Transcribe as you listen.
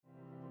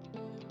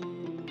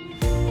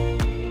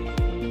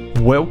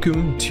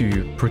Welcome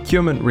to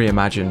Procurement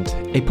Reimagined,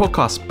 a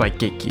podcast by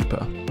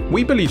Gatekeeper.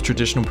 We believe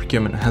traditional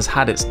procurement has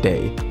had its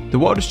day, the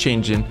world is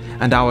changing,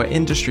 and our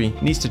industry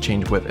needs to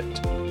change with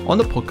it. On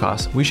the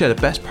podcast, we share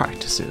the best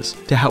practices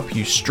to help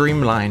you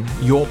streamline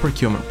your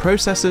procurement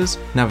processes,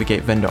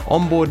 navigate vendor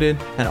onboarding,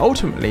 and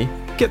ultimately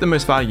get the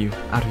most value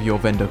out of your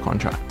vendor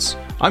contracts.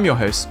 I'm your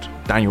host,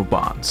 Daniel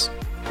Barnes.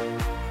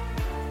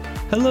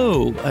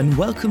 Hello, and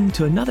welcome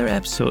to another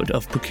episode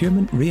of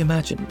Procurement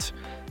Reimagined.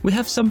 We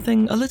have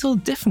something a little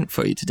different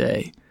for you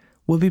today.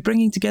 We'll be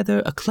bringing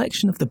together a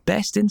collection of the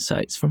best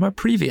insights from our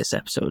previous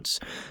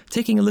episodes,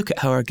 taking a look at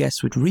how our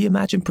guests would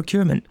reimagine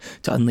procurement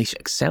to unleash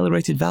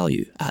accelerated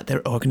value at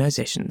their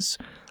organizations.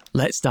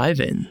 Let's dive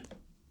in.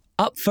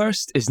 Up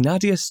first is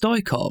Nadia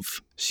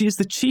Stoykov. She is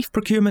the Chief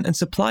Procurement and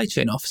Supply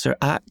Chain Officer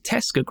at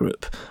Tesca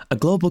Group, a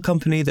global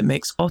company that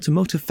makes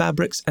automotive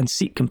fabrics and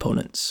seat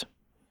components.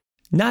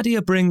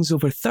 Nadia brings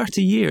over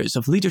 30 years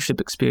of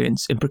leadership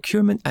experience in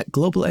procurement at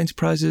global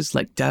enterprises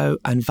like Dow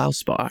and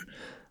Valspar.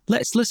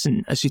 Let's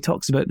listen as she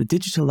talks about the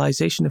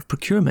digitalization of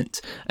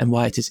procurement and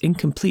why it is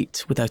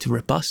incomplete without a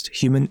robust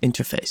human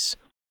interface.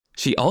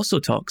 She also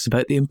talks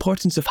about the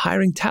importance of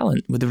hiring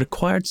talent with the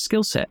required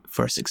skill set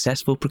for a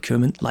successful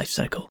procurement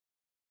lifecycle.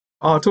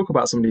 I'll talk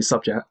about some of these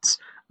subjects,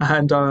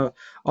 and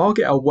I'll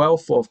get a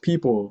wealth of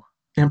people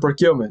in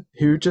procurement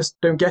who just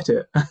don't get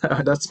it.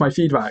 That's my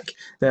feedback.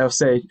 They'll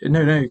say,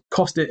 no,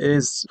 cost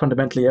is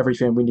fundamentally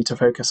everything we need to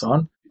focus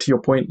on. To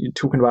your point, you're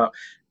talking about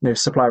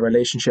supplier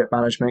relationship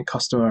management,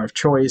 customer of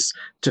choice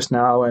just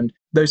now, and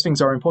those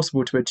things are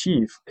impossible to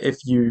achieve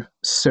if you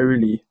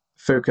solely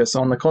focus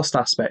on the cost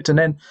aspect. And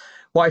then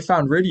what I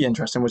found really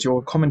interesting was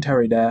your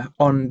commentary there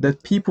on the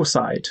people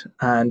side,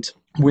 and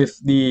with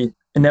the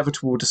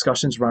inevitable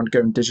discussions around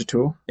going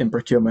digital in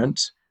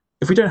procurement.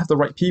 If we don't have the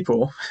right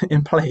people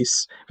in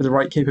place with the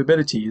right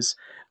capabilities,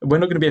 we're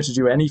not going to be able to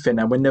do anything,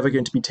 and we're never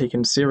going to be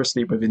taken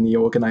seriously within the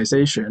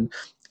organization.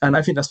 And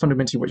I think that's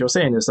fundamentally what you're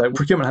saying, is that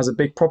procurement has a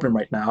big problem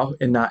right now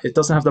in that it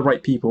doesn't have the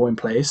right people in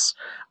place.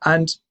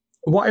 And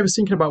what I was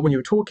thinking about when you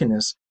were talking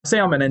is, say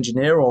I'm an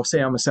engineer or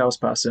say I'm a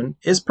salesperson,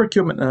 is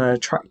procurement an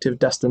attractive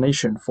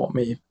destination for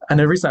me? And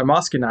the reason I'm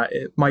asking that,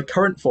 my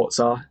current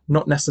thoughts are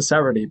not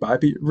necessarily, but I'd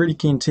be really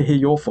keen to hear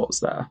your thoughts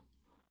there.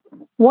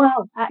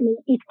 Well,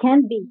 it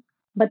can be.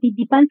 But it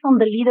depends on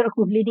the leader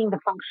who's leading the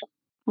function,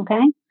 okay?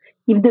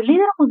 If the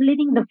leader who's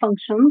leading the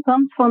function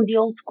comes from the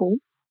old school,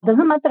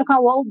 doesn't matter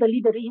how old the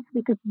leader is,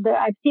 because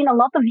I've seen a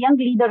lot of young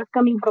leaders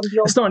coming from the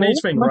old school. It's not an age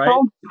thing, right?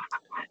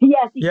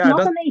 Yes, it's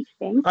not an age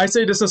thing. I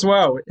say this as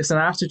well. It's an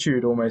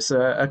attitude almost,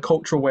 a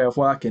cultural way of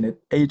working.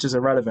 Age is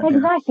irrelevant.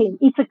 Exactly. Here.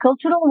 It's a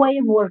cultural way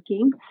of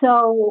working.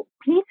 So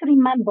please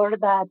remember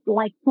that,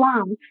 like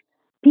plants,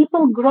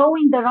 people grow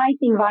in the right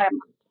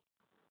environment,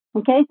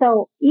 okay?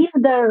 So if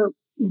their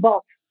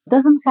boss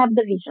doesn't have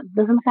the vision,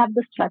 doesn't have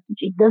the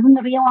strategy,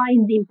 doesn't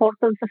realize the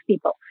importance of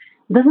people,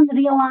 doesn't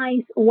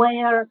realize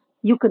where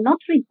you cannot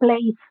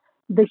replace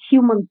the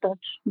human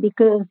touch,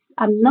 because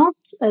I'm not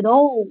at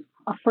all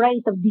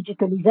afraid of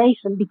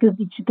digitalization, because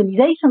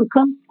digitalization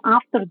comes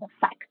after the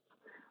fact.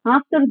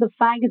 After the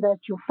fact that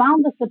you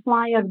found the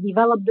supplier,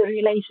 developed the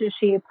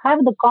relationship, have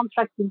the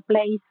contract in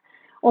place,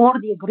 or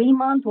the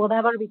agreement,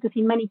 whatever, because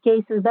in many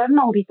cases there are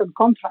no written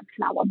contracts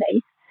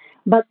nowadays,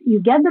 but you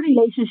get the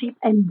relationship,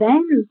 and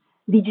then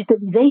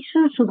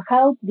digitalization should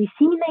help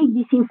disseminate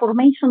this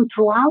information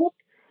throughout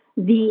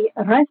the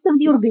rest of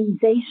the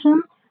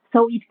organization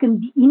so it can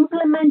be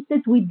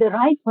implemented with the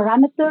right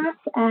parameters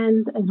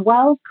and as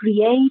well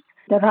create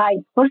the right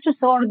purchase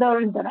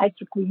orders, the right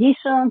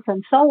requisitions,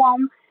 and so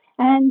on,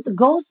 and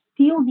goes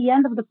till the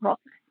end of the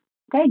process.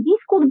 Okay, this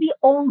could be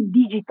all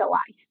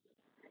digitalized.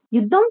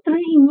 You don't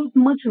really need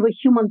much of a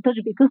human touch,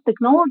 because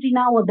technology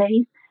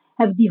nowadays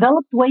have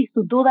developed ways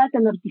to do that,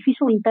 and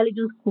artificial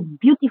intelligence could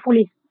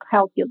beautifully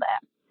help you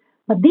there.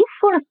 But this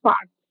first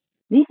part,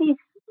 this is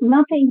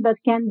nothing that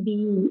can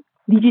be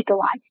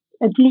digitalized,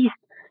 at least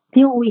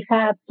till we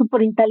have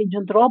super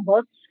intelligent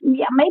robots.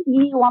 Yeah,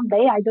 maybe one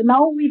day, I don't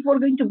know if we're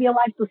going to be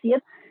alive to see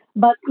it,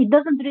 but it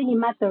doesn't really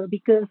matter,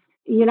 because,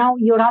 you're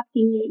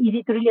asking me, is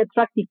it really an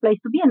attractive place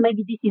to be? And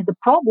maybe this is the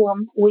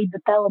problem with the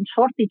talent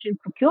shortage in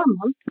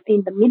procurement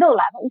in the middle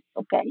levels,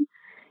 okay,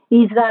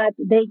 is that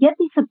they get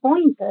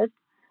disappointed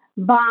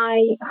by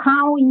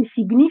how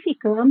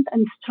insignificant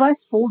and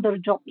stressful their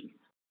job is.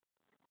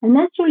 And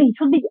actually, it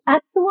should be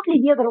absolutely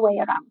the other way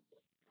around.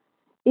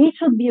 It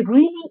should be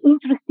really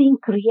interesting,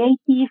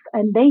 creative,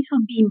 and they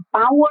should be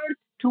empowered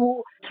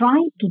to try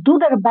to do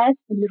their best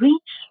and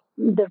reach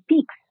their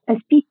peaks as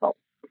people.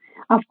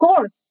 Of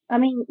course,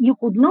 you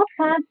could not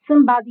have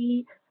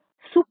somebody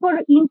super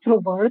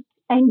introvert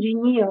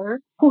engineer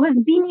who has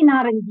been in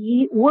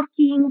R&D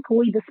working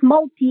with a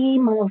small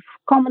team of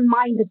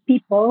common-minded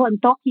people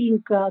and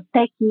talking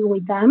techie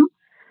with them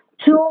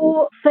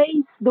to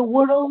face the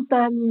world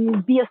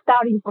and be a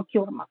star in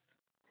procurement.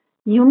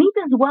 You need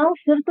as well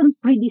certain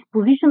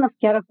predisposition of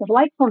character,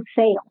 like for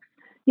sales.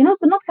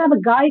 To not have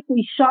a guy who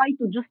is shy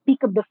to just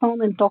pick up the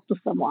phone and talk to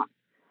someone,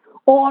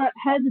 or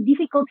has a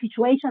difficult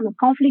situation, a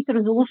conflict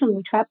resolution,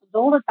 which happens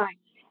all the time,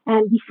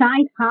 and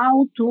decide how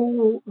to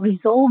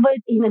resolve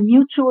it in a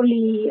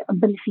mutually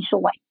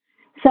beneficial way.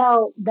 So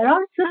there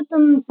are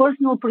certain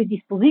personal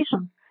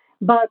predispositions,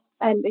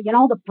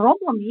 the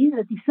problem is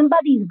that if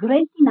somebody is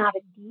great in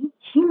R&D,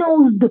 he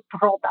knows the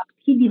product,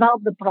 he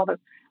developed the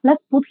product.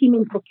 Let's put him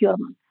in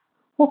procurement.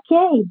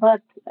 Okay,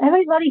 but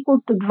everybody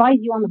could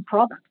advise you on the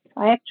product.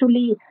 I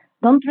actually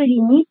don't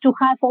really need to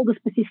have all the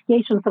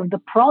specifications of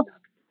the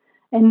product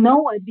and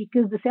know it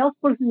because the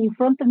salesperson in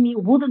front of me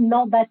wouldn't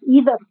know that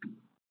either.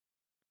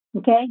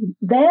 Okay,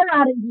 their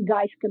R&D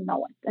guys can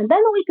know it. And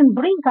then we can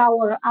bring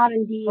our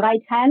R&D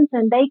right hands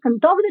and they can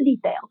talk the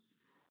details.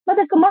 But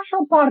the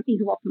commercial part is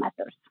what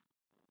matters.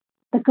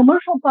 The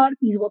commercial part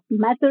is what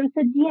matters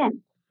at the end.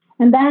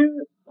 And then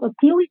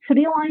until it's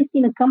realized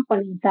in a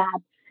company that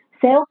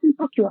sales and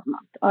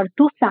procurement are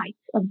two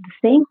sides of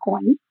the same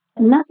coin,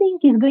 nothing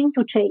is going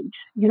to change,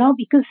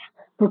 because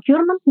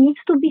procurement needs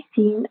to be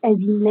seen as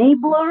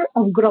enabler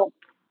of growth.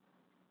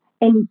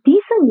 And it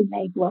is an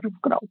enabler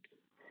of growth.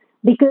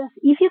 Because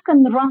if you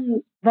can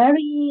run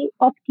very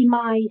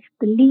optimized,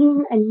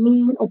 lean and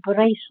mean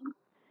operations,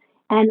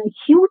 and a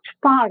huge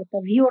part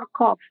of your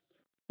cost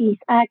is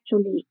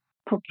actually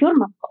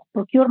procurement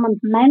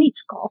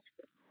managed cost,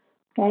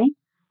 okay,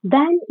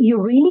 then you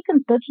really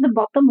can touch the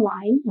bottom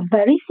line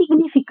very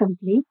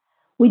significantly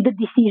with the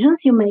decisions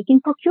you make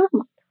in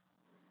procurement.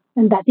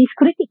 And that is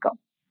critical.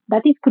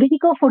 That is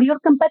critical for your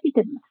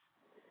competitiveness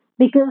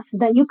because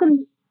then you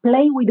can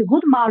play with a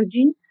good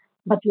margin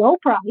but low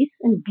price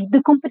and beat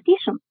the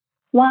competition.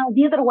 While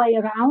the other way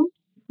around,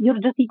 you're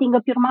just eating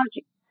up your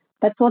margin.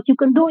 That's what you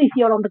can do if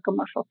you're on the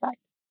commercial side.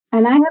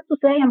 And I have to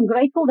say, I'm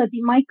grateful that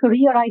in my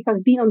career, I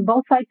have been on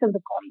both sides of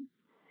the coin.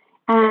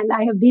 And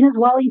I have been as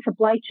well in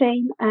supply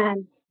chain.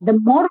 And the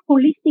more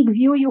holistic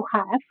view you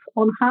have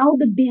on how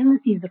the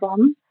business is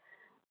run,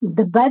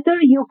 the better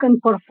you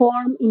can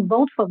perform in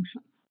both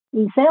functions.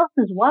 In sales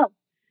as well.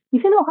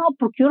 If you know how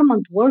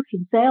procurement works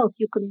in sales,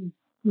 you can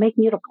make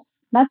miracles.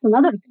 That's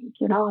another thing,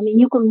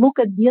 you can look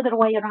at the other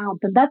way around.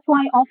 And that's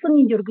why often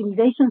in the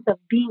organizations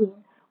I've been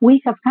in,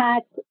 we have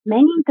had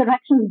many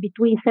interactions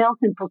between sales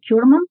and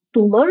procurement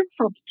to learn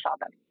from each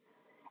other.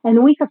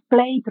 And we have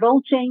played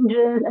role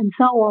changes and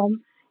so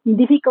on in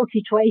difficult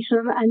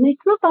situations. And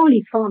it's not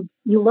only fun,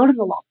 you learn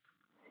a lot.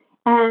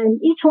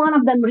 And each one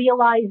of them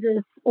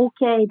realizes,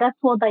 okay, that's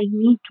what I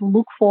need to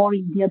look for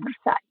in the other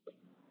side.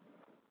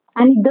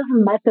 And it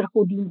doesn't matter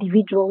who the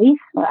individual is,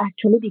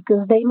 actually,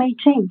 because they may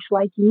change,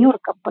 like in your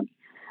company.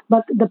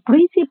 But the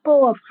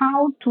principle of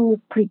how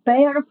to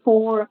prepare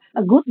for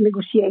a good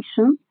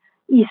negotiation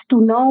is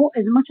to know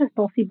as much as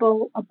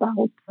possible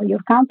about your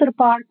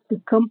counterpart,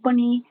 the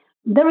company.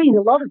 There is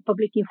a lot of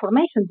public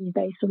information these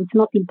days, so it's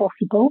not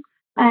impossible.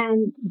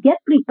 And get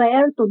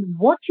prepared on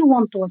what you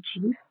want to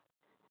achieve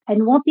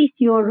and what is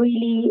your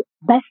really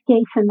best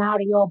case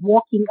scenario of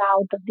walking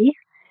out of this,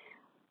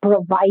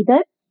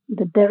 provided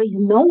that there is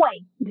no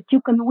way that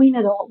you can win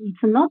at all.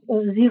 It's not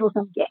a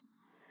zero-sum game.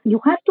 You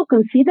have to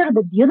consider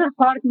that the other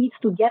part needs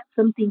to get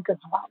something as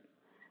well.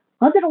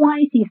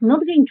 Otherwise, it's not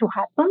going to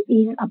happen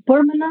in a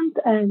permanent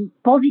and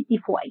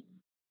positive way.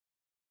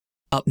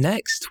 Up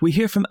next, we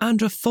hear from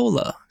Andra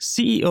Fola,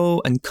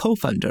 CEO and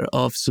co-founder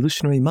of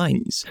Solutionary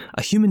Minds,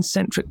 a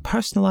human-centric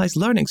personalised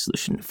learning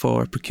solution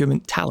for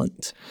procurement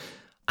talent.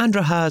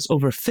 Andra has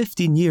over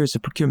 15 years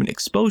of procurement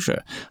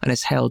exposure and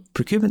has held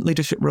procurement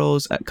leadership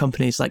roles at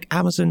companies like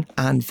Amazon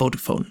and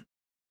Vodafone.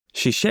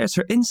 She shares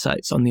her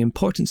insights on the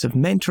importance of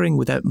mentoring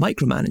without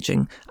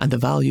micromanaging and the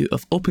value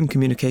of open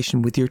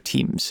communication with your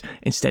teams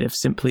instead of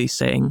simply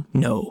saying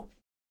no.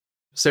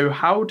 So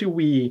how do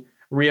we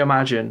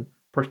reimagine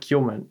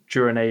procurement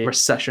during a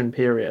recession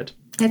period?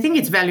 I think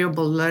it's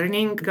valuable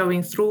learning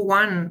going through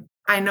one.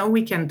 I know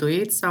we can do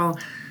it. So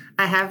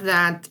I have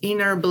that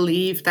inner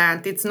belief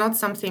that it's not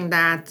something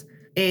that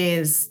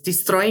is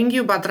destroying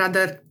you, but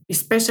rather,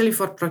 especially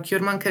for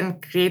procurement, can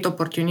create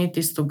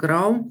opportunities to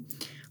grow.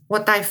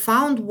 What I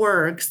found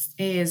works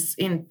is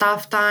in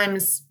tough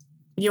times,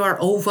 you are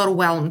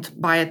overwhelmed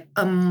by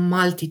a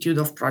multitude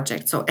of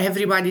projects. So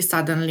everybody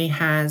suddenly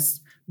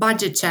has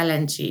budget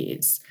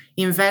challenges,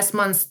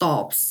 investment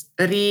stops,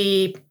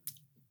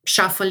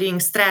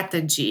 reshuffling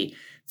strategy.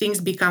 Things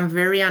become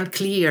very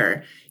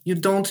unclear. You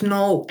don't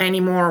know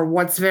anymore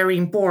what's very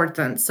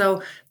important.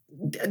 So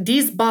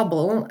this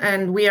bubble,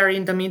 and we are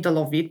in the middle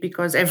of it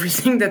because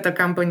everything that a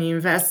company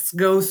invests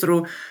goes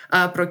through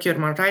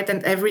procurement, right?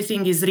 And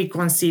everything is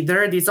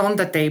reconsidered, it's on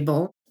the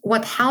table.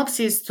 What helps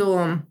is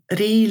to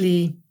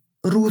really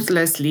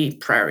ruthlessly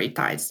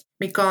prioritize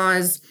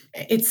because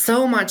it's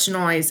so much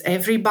noise.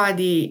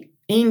 Everybody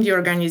in the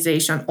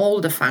organization,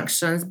 all the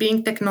functions,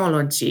 being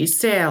technology,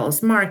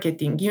 sales,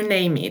 marketing, you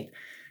name it,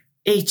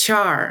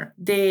 HR,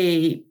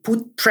 they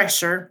put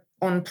pressure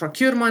on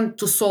procurement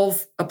to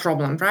solve a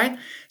problem, right?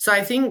 So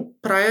I think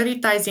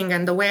prioritizing,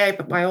 and the way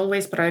I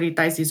always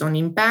prioritize is on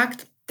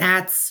impact,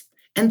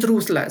 and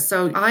ruthless.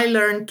 So I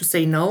learned to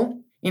say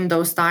no in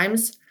those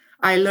times.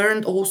 I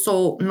learned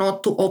also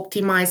not to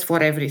optimize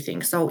for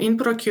everything. So in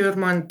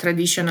procurement,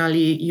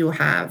 traditionally, you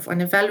have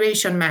an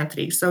evaluation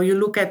matrix. So you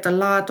look at a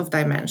lot of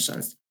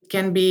dimensions.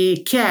 can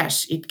be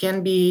cash, it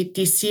can be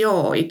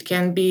TCO, it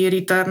can be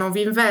return of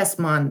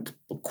investment,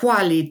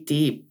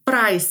 quality,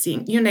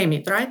 pricing, you name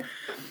it, right?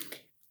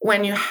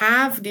 When you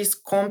have these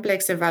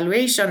complex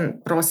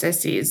evaluation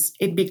processes,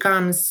 it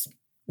becomes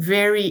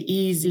very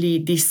easily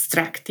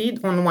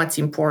distracted on what's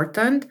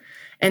important.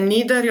 And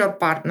neither your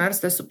partners,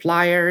 the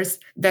suppliers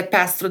that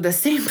pass through the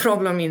same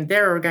problem in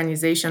their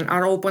organization,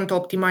 are open to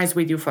optimize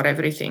with you for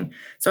everything.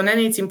 So then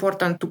it's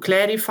important to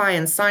clarify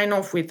and sign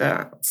off with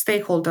a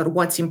stakeholder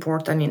what's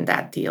important in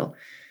that deal.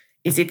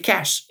 Is it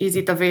cash? Is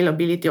it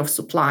availability of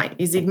supply?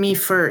 Is it me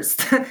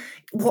first?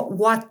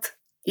 What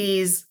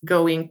is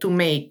going to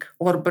make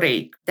or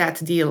break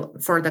that deal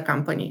for the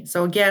company?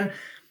 So again,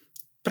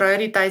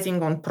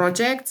 prioritizing on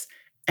projects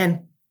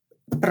and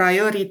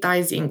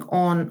prioritizing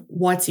on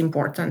what's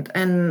important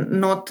and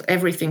not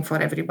everything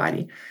for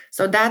everybody.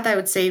 So that I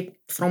would say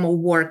from a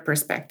work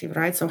perspective,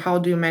 right? So how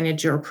do you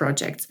manage your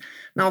projects?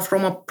 Now,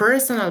 from a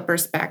personal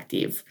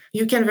perspective,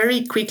 you can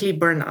very quickly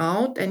burn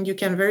out and you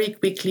can very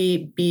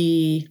quickly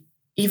be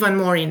even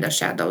more in the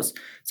shadows.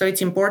 So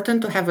it's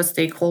important to have a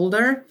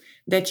stakeholder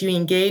that you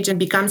engage and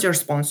becomes your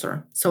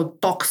sponsor. So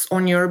talks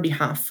on your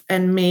behalf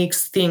and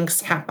makes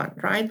things happen,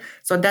 right?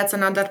 So that's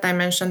another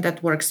dimension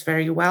that works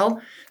very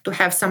well, to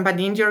have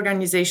somebody in the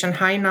organization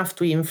high enough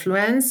to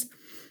influence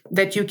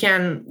that you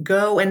can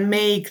go and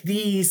make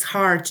these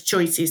hard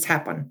choices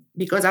happen,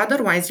 because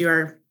otherwise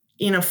you're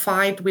in a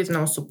fight with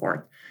no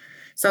support.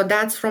 So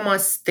that's from a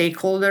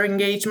stakeholder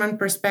engagement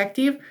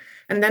perspective.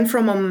 And then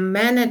from a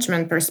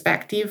management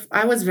perspective,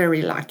 I was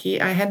very lucky.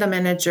 I had a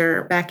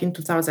manager back in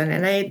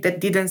 2008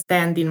 that didn't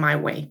stand in my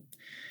way.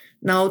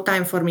 No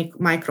time for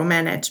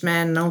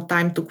micromanagement, no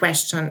time to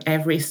question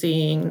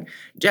everything.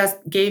 Just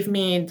gave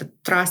me the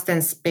trust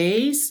and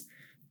space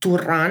to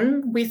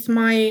run with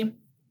my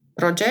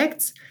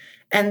projects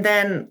and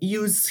then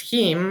use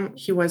him,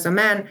 he was a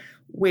man,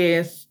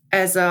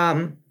 as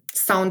a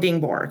sounding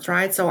board,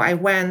 right? So I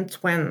went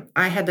when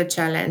I had a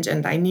challenge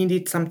and I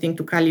needed something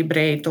to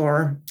calibrate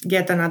or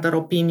get another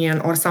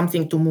opinion or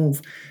something to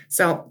move.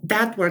 So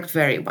that worked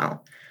very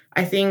well.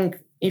 I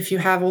think if you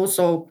have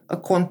also a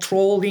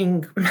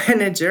controlling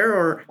manager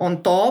or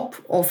on top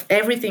of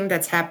everything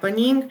that's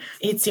happening,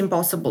 it's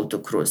impossible to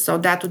cruise. So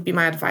that would be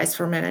my advice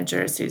for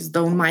managers is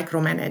don't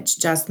micromanage,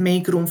 just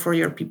make room for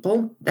your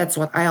people. That's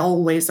what I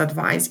always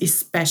advise,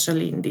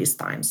 especially in these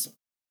times.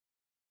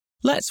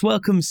 Let's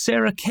welcome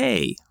Sarah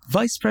Kay,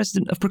 Vice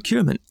President of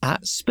Procurement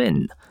at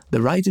Spin,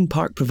 the ride and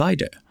park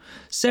provider.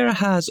 Sarah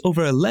has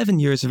over 11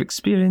 years of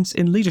experience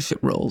in leadership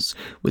roles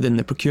within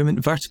the procurement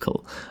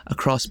vertical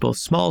across both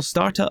small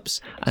startups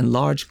and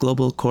large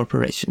global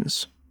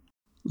corporations.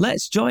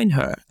 Let's join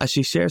her as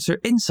she shares her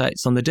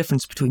insights on the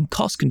difference between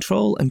cost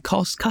control and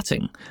cost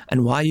cutting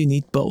and why you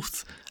need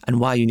both, and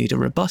why you need a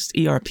robust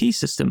ERP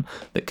system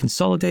that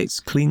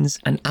consolidates, cleans,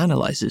 and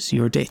analyses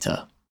your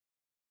data.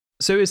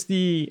 So is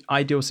the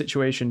ideal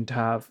situation to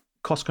have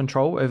cost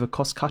control over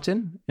cost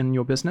cutting in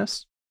your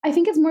business? I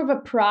think it's more of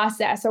a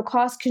process. So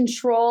cost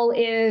control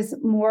is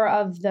more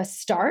of the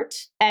start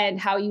and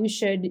how you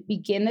should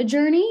begin the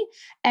journey.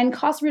 And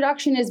cost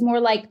reduction is more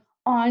like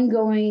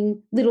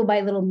ongoing little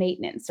by little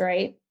maintenance,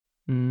 right?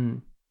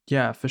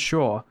 Yeah, for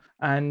sure.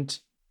 And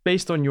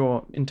based on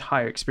your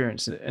entire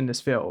experience in this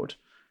field,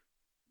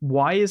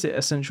 why is it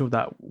essential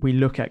that we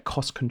look at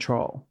cost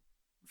control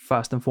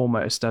first and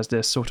foremost as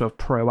this sort of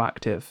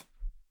proactive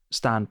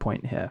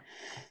standpoint here?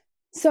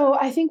 So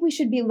I think we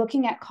should be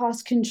looking at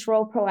cost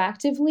control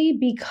proactively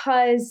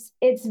because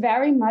it's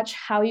very much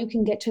how you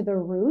can get to the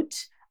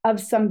root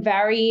of some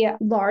very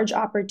large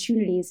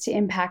opportunities to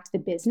impact the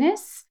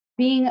business.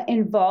 Being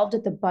involved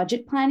at the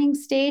budget planning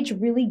stage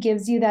really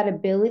gives you that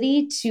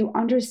ability to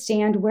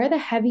understand where the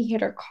heavy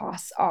hitter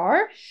costs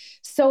are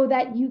so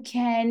that you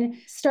can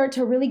start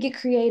to really get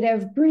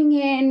creative, bring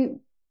in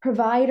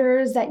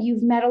providers that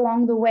you've met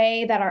along the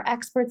way that are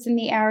experts in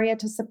the area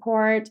to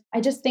support.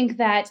 I just think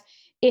that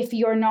if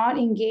you're not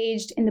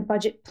engaged in the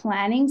budget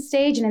planning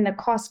stage and in the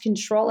cost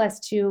control as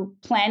to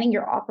planning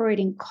your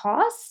operating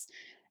costs,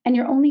 and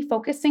you're only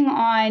focusing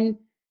on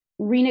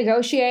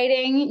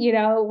renegotiating,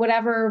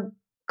 whatever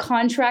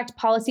contract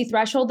policy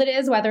threshold it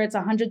is, whether it's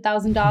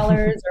 $100,000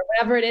 or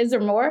whatever it is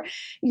or more,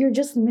 you're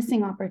just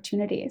missing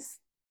opportunities.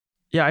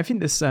 Yeah, I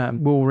think this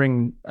will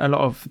ring a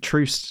lot of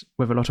truths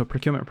with a lot of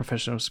procurement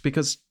professionals,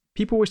 because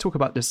people always talk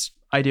about this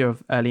idea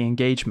of early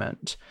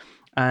engagement.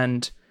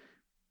 And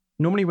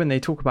normally when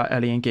they talk about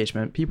early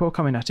engagement, people are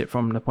coming at it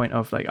from the point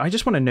of like, I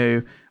just want to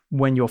know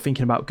when you're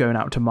thinking about going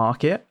out to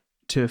market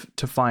to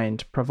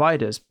find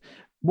providers.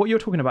 What you're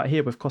talking about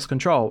here with cost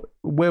control,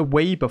 we're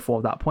way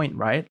before that point,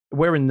 right?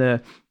 We're in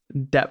the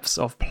depths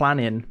of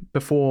planning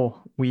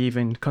before we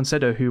even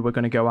consider who we're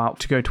going to go out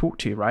to go talk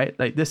to, right?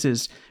 Like this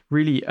is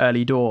really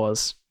early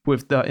doors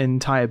with the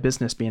entire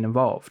business being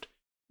involved.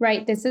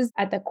 Right. This is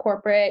at the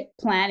corporate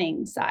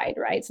planning side,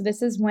 right? So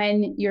this is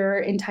when your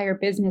entire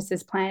business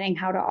is planning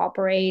how to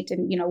operate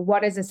and,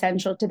 what is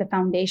essential to the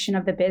foundation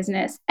of the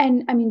business.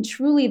 And I mean,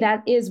 truly,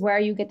 that is where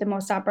you get the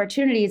most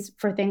opportunities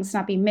for things to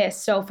not be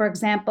missed. So for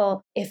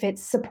example, if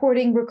it's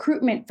supporting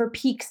recruitment for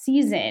peak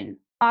season,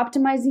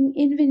 optimizing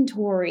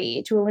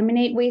inventory to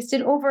eliminate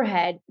wasted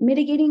overhead,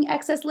 mitigating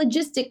excess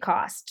logistic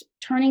cost,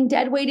 turning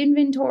deadweight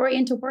inventory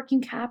into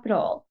working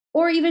capital,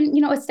 or even,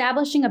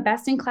 establishing a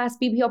best-in-class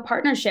BPO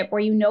partnership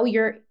where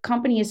your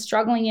company is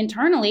struggling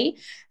internally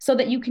so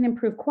that you can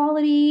improve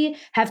quality,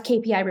 have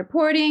KPI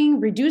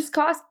reporting, reduce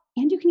costs,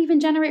 and you can even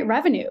generate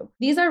revenue.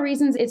 These are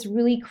reasons it's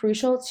really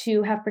crucial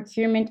to have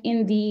procurement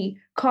in the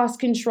cost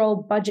control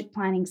budget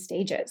planning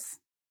stages.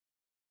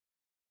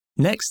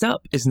 Next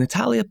up is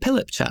Natalia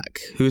Pilipchak,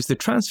 who is the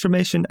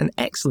Transformation and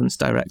Excellence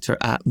Director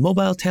at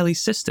Mobile Tele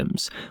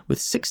Systems, with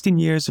 16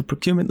 years of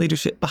procurement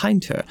leadership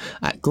behind her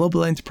at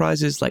global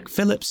enterprises like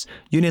Philips,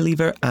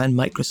 Unilever, and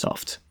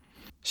Microsoft.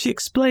 She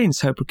explains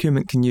how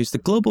procurement can use the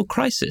global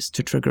crisis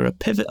to trigger a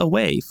pivot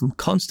away from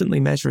constantly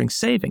measuring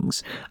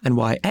savings, and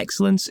why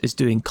excellence is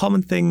doing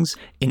common things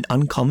in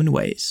uncommon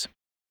ways.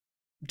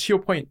 To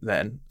your point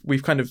then,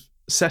 we've kind of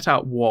set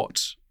out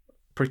what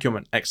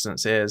procurement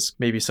excellence is,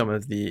 maybe some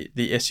of the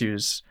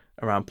issues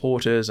around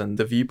porters and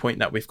the viewpoint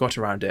that we've got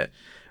around it.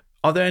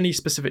 Are there any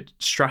specific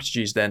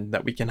strategies then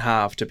that we can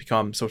have to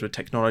become sort of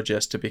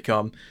technologists, to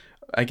become,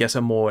 I guess,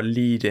 a more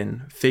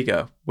leading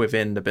figure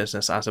within the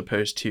business as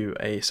opposed to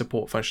a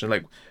support function?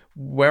 Like,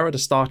 where are the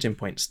starting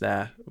points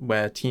there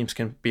where teams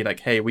can be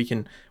like, hey, we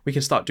can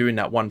start doing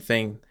that one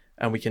thing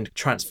and we can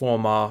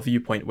transform our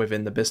viewpoint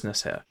within the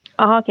business here?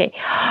 Okay.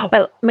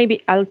 Well,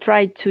 maybe I'll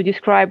try to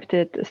describe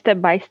it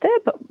step by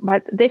step,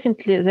 but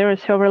definitely there are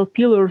several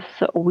pillars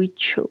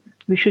which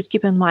we should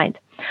keep in mind.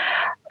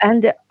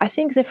 And I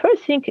think the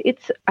first thing,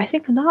 I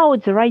think now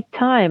it's the right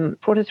time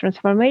for the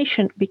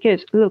transformation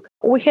because, look,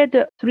 we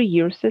had 3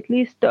 years at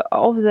least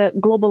of the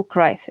global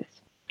crisis.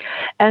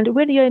 And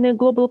when you're in a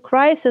global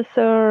crisis,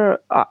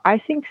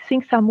 I think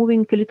things are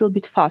moving a little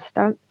bit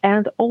faster,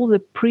 and all the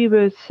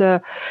previous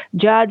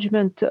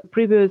judgment,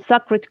 previous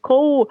sacred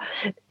code,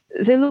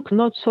 they look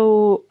not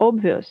so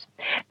obvious.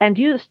 And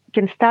you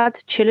can start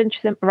to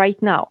challenge them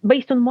right now.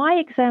 Based on my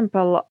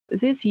example,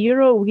 this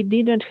year we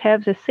didn't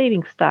have the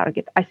savings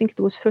target. I think it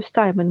was first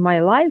time in my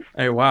life.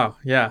 Oh, wow.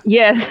 Yeah.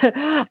 Yes.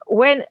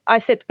 When I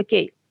said,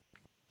 okay,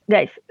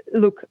 guys,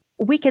 look,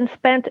 we can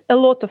spend a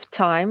lot of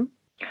time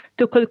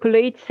to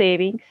calculate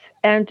savings.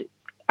 And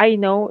I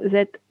know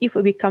that if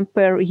we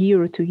compare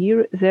year to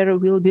year, there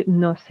will be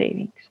no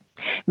savings.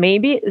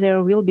 Maybe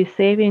there will be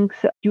savings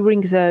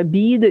during the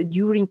bid,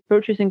 during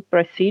purchasing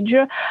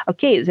procedure.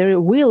 Okay, there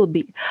will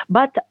be.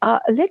 But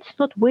let's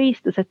not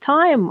waste the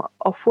time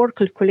for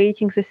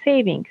calculating the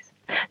savings.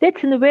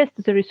 Let's invest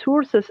the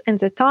resources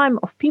and the time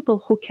of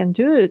people who can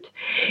do it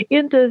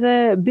into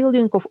the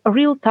building of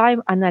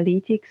real-time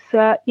analytics,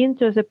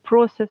 into the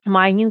process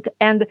mining,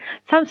 and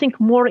something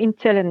more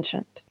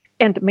intelligent.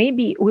 And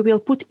maybe we will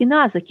put in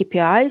other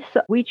KPIs,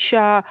 which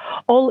are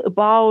all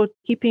about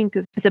keeping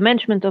the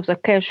management of the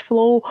cash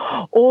flow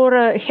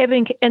or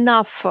having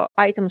enough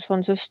items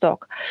on the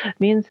stock,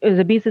 means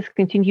the business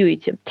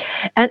continuity.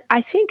 And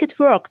I think it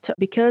worked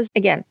because,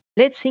 again,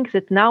 let's think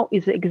that now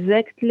is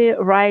exactly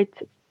right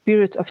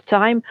period of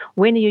time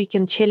when you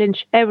can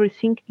challenge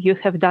everything you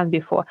have done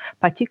before,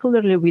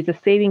 particularly with the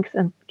savings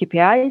and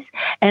KPIs,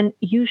 and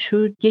you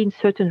should gain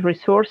certain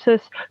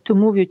resources to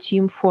move your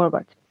team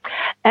forward.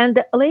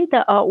 And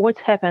later, what's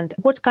happened?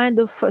 What kind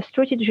of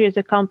strategy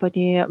the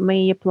company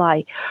may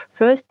apply?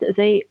 First,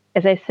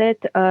 as I said,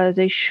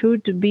 they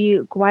should be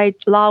quite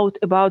loud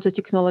about the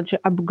technology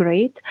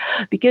upgrade,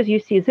 because you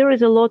see, there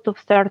is a lot of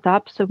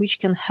startups which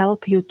can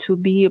help you to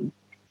be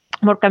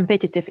more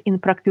competitive in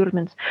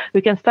procurements.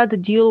 We can start to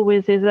deal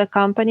with these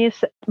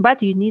companies,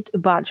 but you need a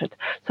budget.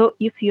 So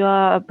if you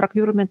are a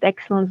procurement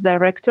excellence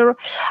director,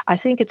 I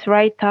think it's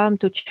right time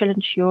to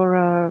challenge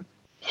your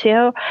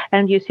CEO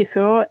and your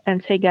CFO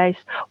and say, guys,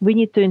 we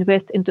need to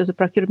invest into the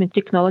procurement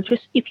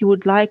technologies. If you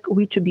would like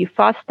we to be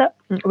faster,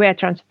 we are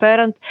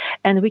transparent,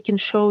 and we can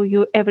show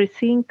you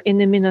everything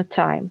in a minute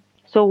time.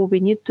 So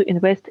we need to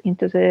invest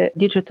into the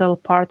digital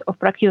part of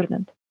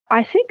procurement.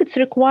 I think it's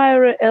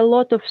require a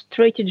lot of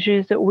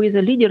strategies with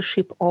the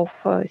leadership of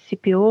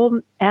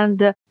CPO,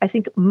 and I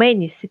think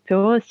many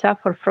CPOs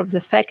suffer from the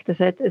fact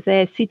that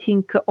they're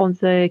sitting on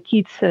the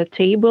kids'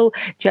 table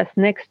just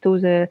next to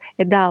the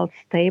adults'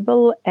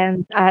 table,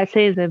 and I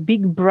say the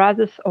big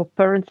brothers or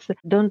parents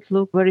don't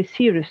look very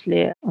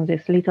seriously on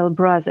this little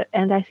brother.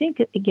 And I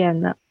think,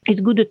 again, it's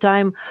good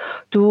time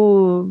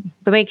to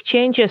make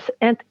changes,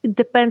 and it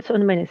depends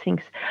on many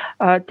things.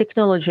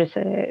 Technologies,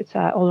 it's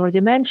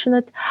already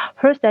mentioned.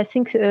 First, I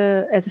think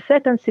as a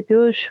second,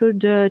 CPO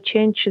should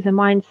change the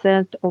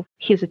mindset of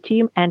his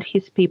team and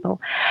his people.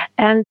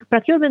 And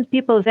procurement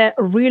people, they're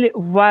really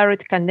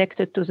wired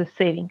connected to the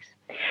savings.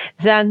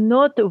 They are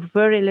not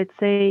very, let's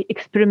say,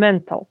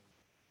 experimental.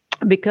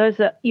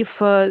 Because if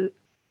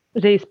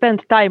they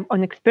spend time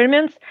on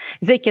experiments,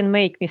 they can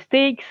make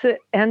mistakes,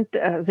 and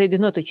they do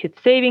not achieve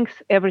savings,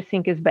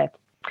 everything is bad.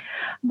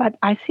 But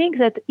I think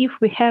that if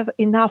we have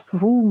enough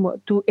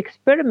room to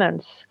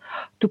experiments,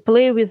 to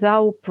play with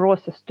our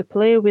process, to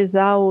play with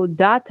our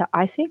data,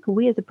 I think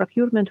we as a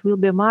procurement will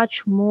be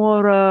much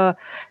more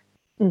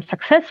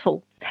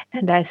successful.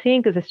 And I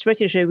think the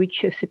strategy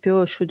which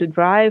CPO should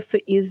drive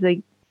is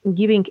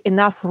giving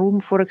enough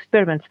room for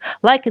experiments,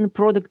 like in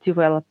product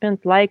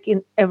development, like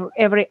in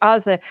every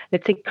other,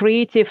 let's say,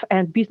 creative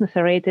and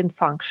business-oriented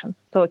function.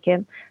 So it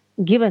can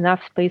give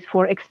enough space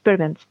for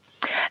experiments.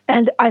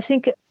 And I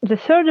think the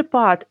third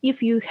part,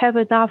 if you have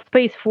enough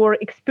space for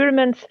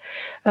experiments,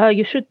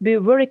 you should be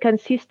very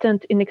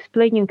consistent in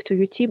explaining to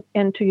your team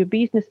and to your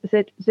business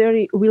that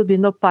there will be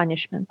no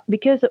punishment.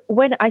 Because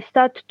when I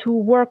start to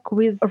work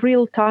with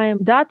real-time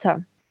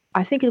data,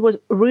 I think it was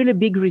really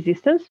big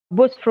resistance,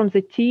 both from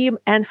the team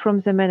and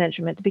from the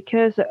management,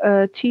 because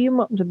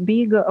the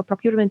big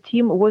procurement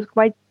team was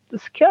quite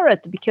scared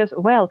because,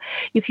 well,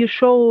 if you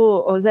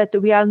show that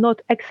we are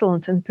not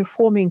excellent in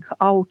performing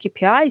our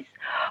KPIs,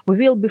 we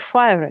will be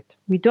fired.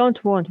 We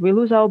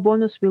lose our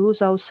bonus, we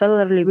lose our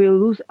salary, we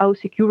lose our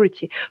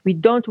security. We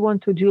don't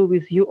want to deal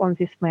with you on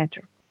this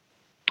matter.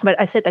 But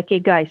I said, okay,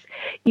 guys,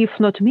 if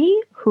not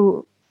me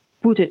who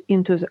put it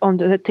on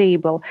the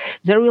table,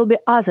 there will be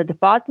other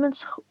departments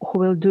who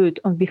will do it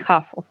on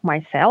behalf of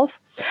myself.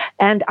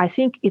 And I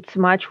think it's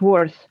much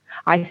worse.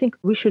 I think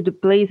we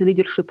should play the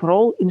leadership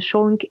role in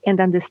showing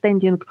and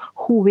understanding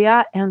who we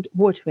are and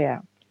what we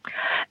are.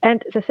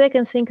 And the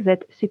second thing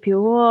that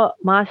CPO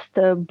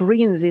must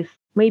bring this,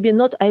 maybe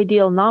not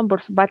ideal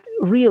numbers, but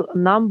real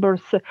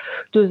numbers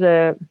to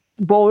the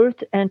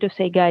board and to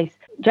say, guys,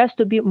 just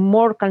to be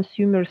more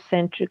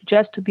consumer-centric,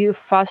 just to be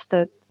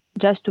faster,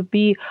 just to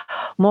be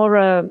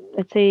more,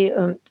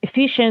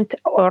 efficient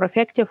or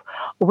effective,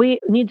 we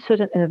need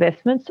certain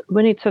investments,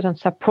 we need certain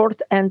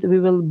support, and we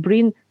will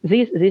bring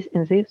this,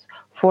 and this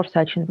for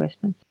such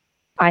investments.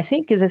 I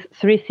think there's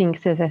three things,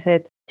 as I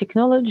said: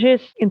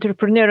 technologies,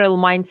 entrepreneurial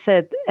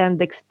mindset, and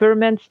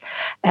experiments,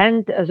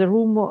 and the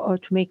room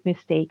to make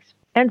mistakes,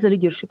 and the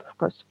leadership, of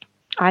course.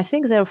 I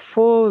think there are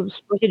 4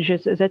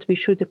 strategies that we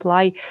should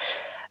apply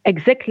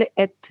exactly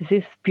at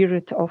this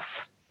period of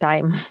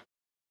time.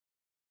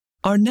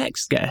 Our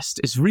next guest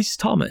is Rhys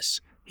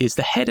Thomas. He is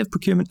the head of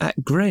procurement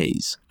at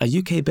Graze, a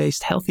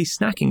UK-based healthy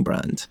snacking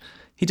brand.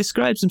 He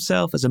describes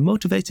himself as a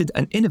motivated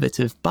and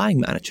innovative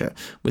buying manager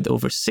with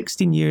over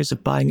 16 years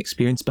of buying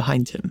experience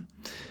behind him.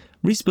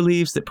 Rhys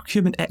believes that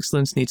procurement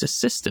excellence needs a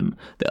system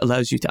that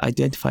allows you to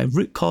identify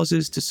root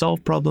causes to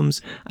solve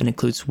problems and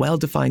includes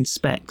well-defined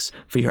specs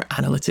for your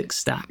analytics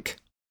stack.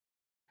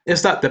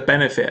 Is that the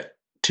benefit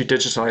to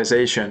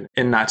digitalization,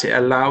 in that it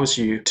allows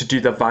you to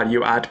do the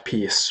value add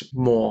piece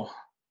more?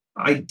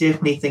 I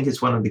definitely think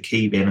it's one of the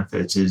key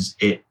benefits is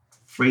it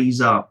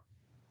frees up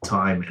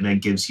time and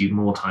it gives you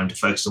more time to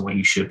focus on what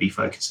you should be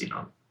focusing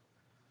on.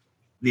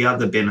 The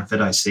other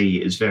benefit I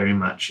see is very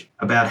much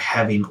about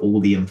having all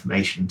the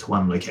information to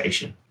one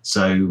location.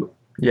 So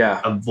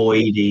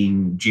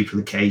avoiding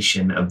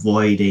duplication,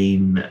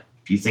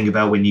 if you think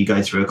about when you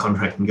go through a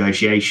contract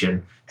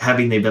negotiation,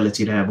 having the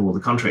ability to have all the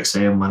contracts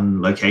say in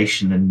one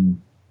location and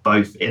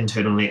both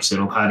internal and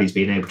external parties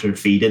being able to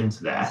feed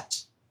into that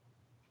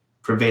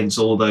prevents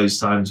all those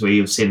times where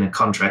you've sent a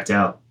contract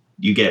out,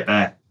 you get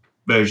back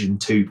version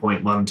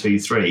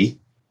 2.123,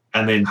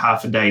 and then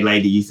half a day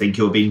later you think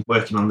you've been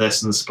working on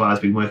this and the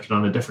supplier's been working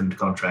on a different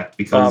contract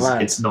because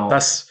it's not.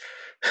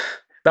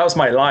 That was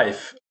my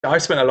life. I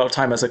spent a lot of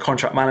time as a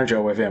contract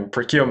manager within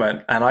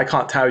procurement, and I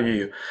can't tell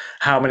you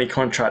how many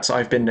contracts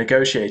I've been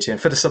negotiating.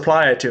 For the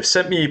supplier to have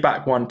sent me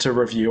back one to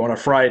review on a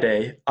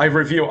Friday, I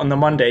review it on the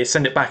Monday,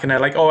 send it back, and they're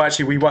like, oh,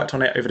 actually, we worked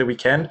on it over the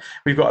weekend.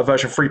 We've got a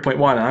version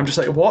 3.1. And I'm just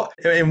like, what?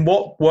 In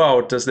what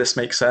world does this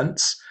make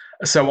sense?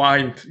 So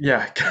I'm,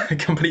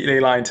 completely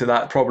aligned to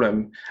that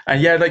problem.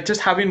 And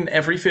just having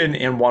everything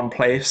in one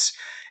place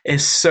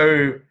is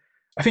so,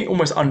 I think,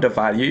 almost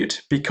undervalued,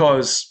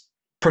 because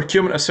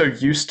procurement are so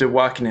used to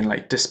working in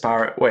like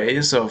disparate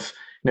ways of,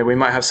 we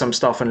might have some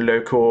stuff in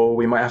local,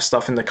 we might have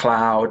stuff in the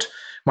cloud,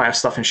 might have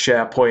stuff in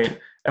SharePoint,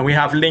 and we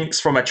have links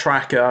from a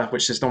tracker,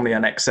 which is normally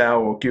an Excel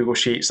or Google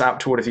Sheets,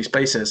 out to all of these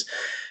places.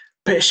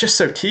 But it's just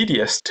so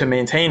tedious to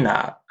maintain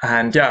that.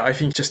 And I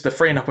think just the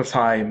freeing up of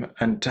time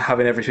and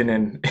having everything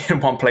in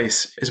one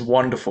place is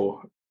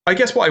wonderful. I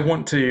guess what I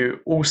want to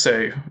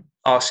also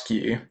ask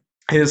you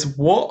is,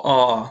 what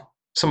are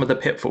some of the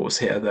pitfalls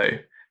here though?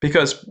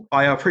 Because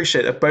I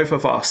appreciate that both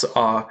of us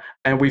are,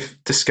 and we've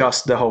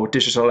discussed the whole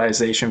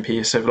digitalization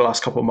piece over the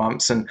last couple of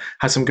months and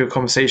had some good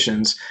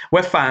conversations.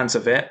 We're fans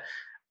of it.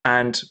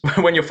 And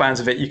when you're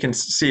fans of it, you can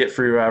see it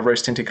through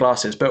rose-tinted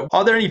glasses. But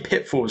are there any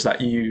pitfalls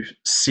that you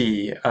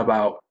see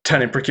about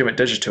turning procurement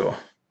digital?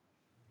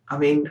 I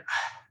mean,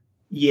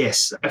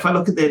 yes. If I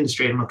look at the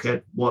industry and look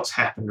at what's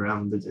happened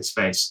around the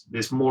space,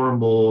 there's more and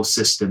more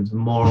systems,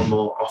 more and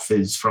more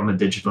offers from a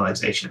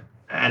digitalization.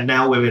 And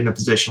now we're in a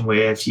position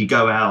where if you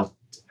go out,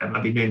 and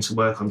I've been doing some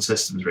work on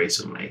systems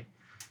recently,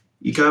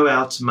 you go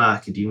out to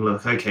market, you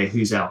look, okay,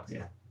 who's out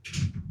there?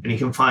 And you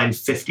can find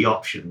 50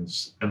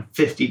 options and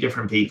 50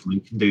 different people who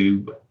can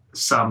do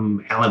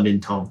some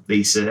element of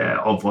these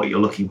of what you're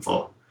looking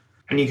for.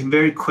 And you can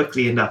very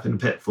quickly end up in a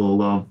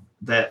pitfall of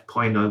that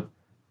point of,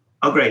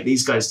 oh, great,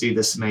 these guys do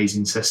this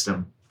amazing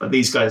system, but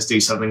these guys do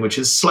something which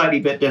is slightly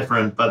bit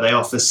different, but they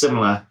offer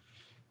similar.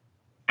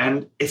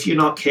 And if you're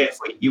not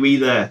careful, you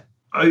either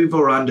over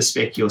or under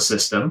spec your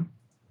system,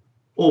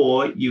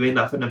 or you end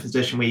up in a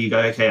position where you go,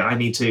 okay, I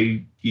need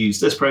to use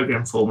this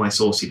program for my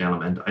sourcing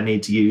element. I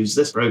need to use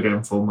this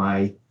program for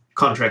my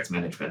contract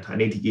management. I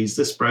need to use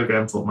this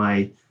program for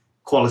my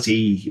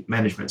quality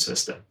management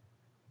system.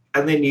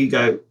 And then you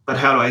go, but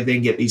how do I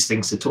then get these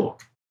things to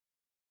talk?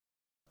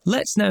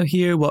 Let's now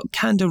hear what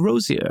Kanda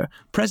Rosier,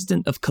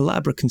 president of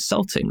Collabra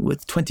Consulting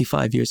with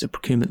 25 years of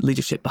procurement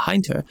leadership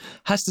behind her,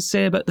 has to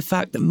say about the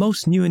fact that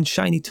most new and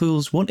shiny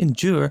tools won't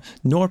endure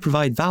nor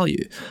provide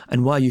value,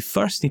 and why you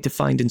first need to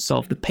find and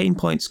solve the pain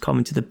points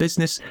common to the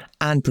business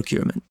and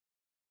procurement.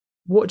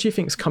 What do you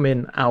think's come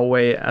in our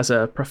way as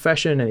a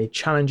profession? Any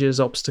challenges,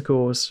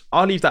 obstacles?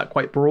 I'll leave that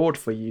quite broad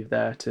for you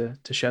there to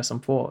share some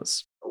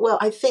thoughts. Well,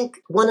 I think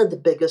one of the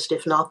biggest,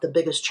 if not the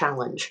biggest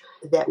challenge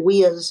that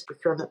we as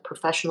procurement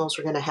professionals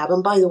are going to have,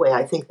 and by the way,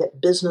 I think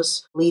that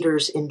business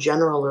leaders in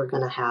general are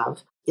going to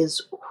have,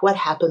 is what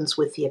happens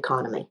with the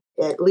economy.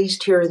 At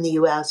least here in the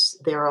US,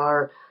 there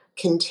are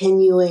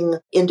continuing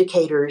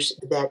indicators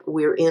that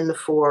we're in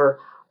for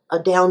a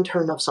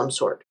downturn of some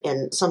sort.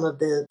 And some of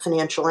the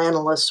financial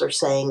analysts are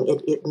saying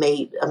it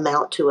may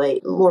amount to a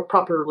more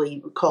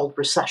properly called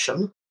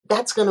recession.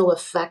 That's going to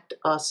affect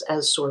us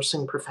as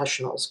sourcing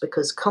professionals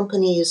because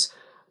companies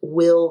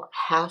will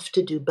have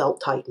to do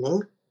belt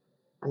tightening.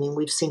 I mean,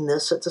 we've seen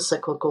this, it's a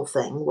cyclical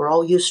thing. We're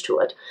all used to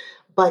it.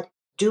 But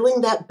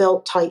doing that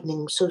belt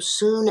tightening so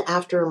soon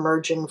after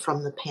emerging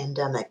from the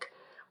pandemic,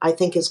 I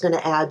think is going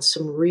to add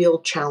some real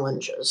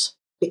challenges.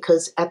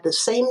 Because at the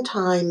same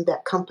time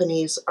that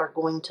companies are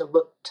going to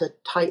look to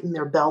tighten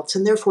their belts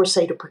and therefore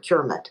say to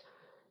procurement,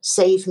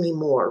 save me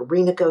more,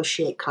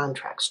 renegotiate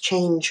contracts,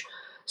 change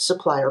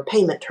supplier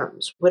payment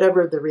terms,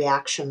 whatever the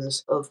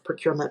reactions of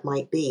procurement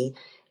might be,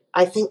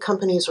 I think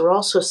companies are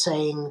also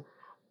saying,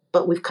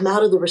 but we've come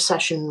out of the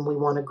recession, we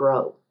want to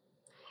grow.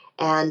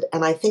 And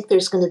I think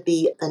there's going to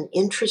be an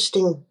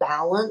interesting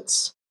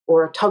balance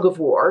or a tug of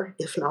war,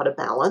 if not a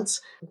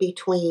balance,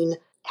 between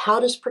how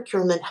does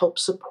procurement help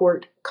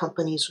support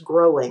companies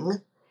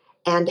growing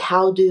and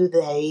how do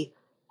they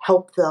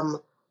help them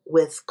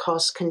with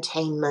cost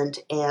containment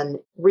and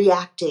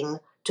reacting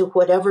to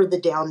whatever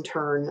the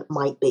downturn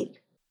might be.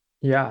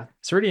 Yeah,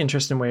 it's a really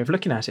interesting way of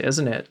looking at it,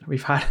 isn't it?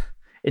 We've had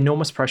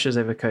enormous pressures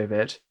over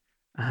COVID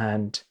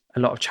and a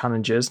lot of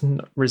challenges,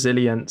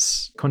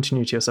 resilience,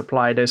 continuity of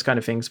supply, those kind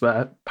of things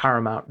were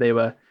paramount. They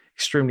were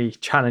extremely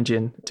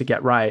challenging to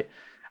get right.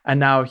 And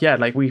now,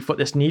 we've got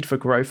this need for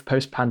growth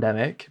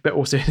post-pandemic, but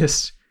also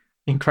this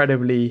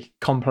incredibly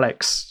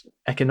complex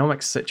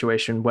economic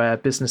situation where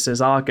businesses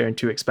are going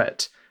to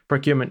expect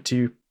procurement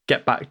to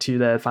get back to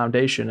their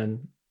foundation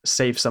and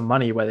save some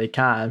money where they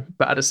can.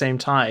 But at the same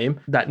time,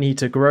 that need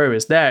to grow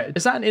is there.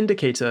 Is that an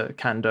indicator,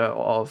 Kanda,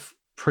 of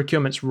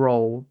procurement's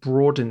role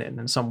broadening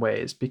in some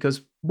ways?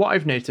 Because what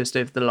I've noticed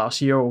over the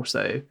last year or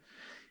so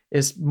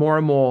is more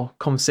and more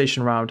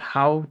conversation around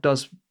how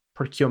does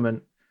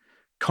procurement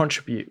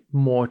contribute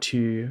more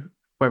to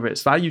whether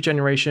it's value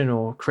generation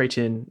or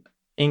creating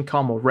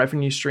income or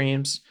revenue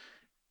streams.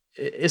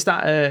 Is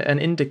that an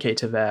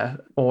indicator there,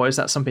 or is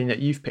that something that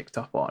you've picked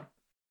up on?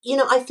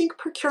 I think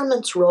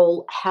procurement's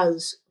role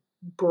has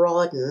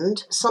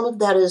broadened. Some of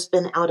that has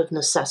been out of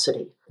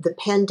necessity. The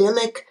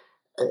pandemic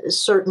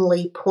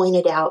certainly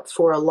pointed out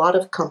for a lot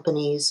of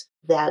companies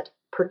that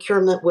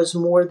procurement was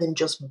more than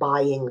just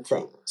buying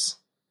things.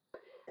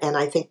 And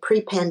I think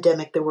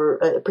pre-pandemic, there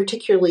were,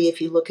 particularly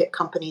if you look at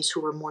companies who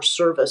were more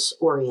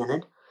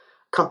service-oriented,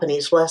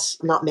 companies less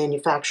not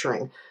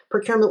manufacturing,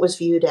 procurement was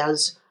viewed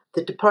as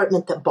the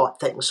department that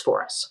bought things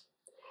for us.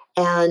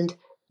 And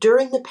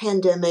during the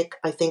pandemic,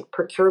 I think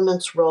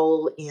procurement's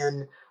role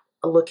in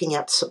looking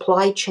at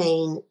supply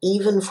chain,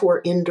 even for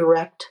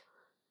indirect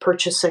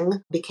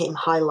purchasing, became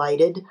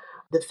highlighted.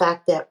 The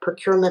fact that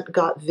procurement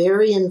got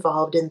very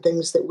involved in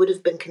things that would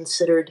have been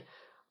considered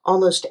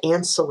almost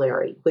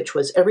ancillary, which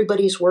was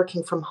everybody's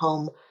working from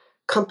home.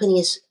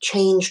 Companies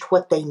changed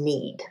what they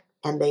need,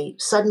 and they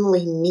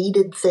suddenly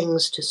needed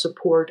things to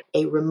support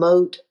a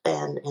remote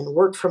and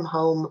work from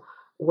home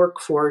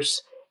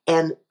workforce.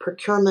 And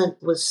procurement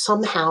was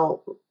somehow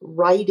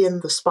right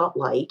in the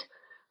spotlight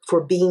for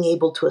being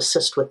able to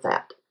assist with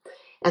that.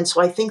 And so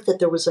I think that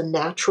there was a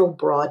natural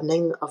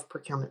broadening of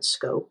procurement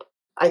scope.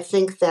 I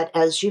think that,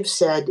 as you've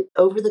said,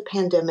 over the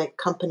pandemic,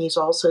 companies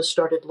also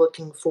started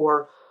looking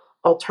for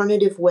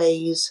alternative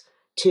ways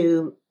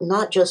to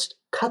not just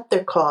cut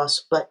their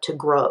costs, but to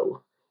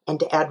grow and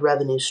to add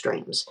revenue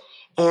streams.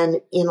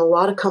 And in a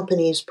lot of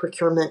companies,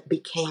 procurement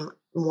became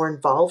more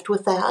involved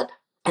with that.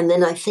 And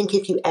then I think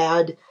if you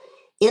add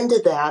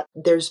into that,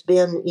 there's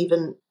been,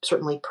 even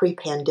certainly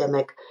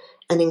pre-pandemic,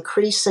 an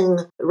increasing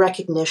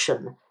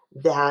recognition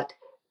that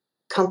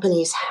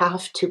companies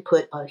have to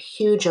put a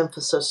huge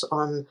emphasis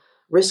on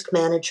risk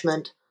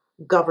management,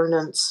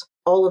 governance,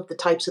 all of the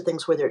types of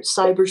things, whether it's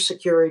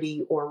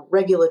cybersecurity or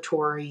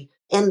regulatory.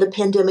 And the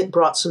pandemic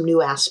brought some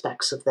new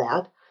aspects of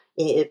that,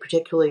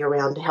 particularly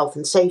around health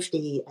and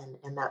safety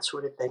and that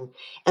sort of thing.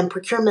 And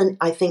procurement,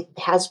 I think,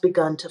 has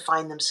begun to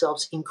find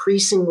themselves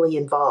increasingly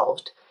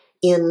involved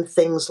in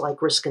things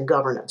like risk and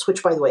governance,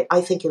 which, by the way,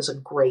 I think is a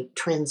great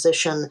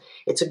transition.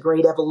 It's a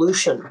great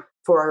evolution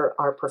for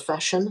our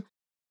profession.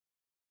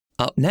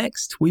 Up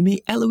next, we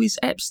meet Eloise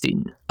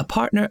Epstein, a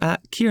partner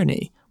at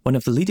Kearney, one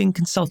of the leading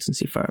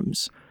consultancy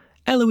firms.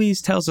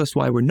 Eloise tells us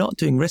why we're not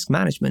doing risk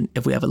management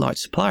if we have a large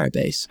supplier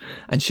base,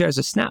 and shares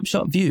a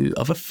snapshot view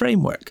of a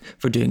framework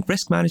for doing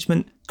risk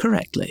management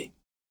correctly.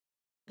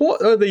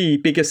 What are the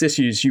biggest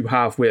issues you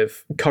have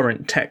with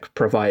current tech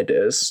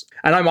providers?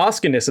 And I'm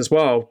asking this as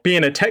well,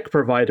 being a tech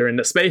provider in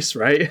the space,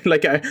 right?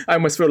 Like, I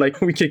almost feel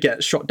like we could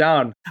get shot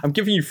down. I'm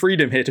giving you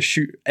freedom here to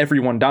shoot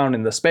everyone down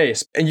in the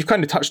space. And you've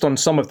kind of touched on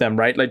some of them,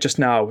 right? Like just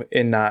now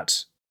in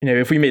that,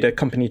 if we made a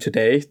company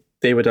today,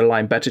 they would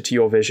align better to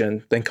your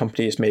vision than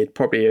companies made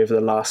probably over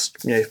the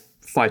last,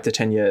 5 to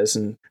 10 years,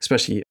 and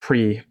especially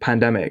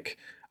pre-pandemic.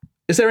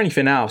 Is there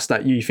anything else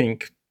that you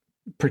think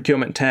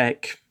procurement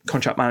tech,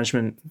 contract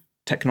management,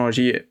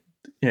 technology,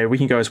 we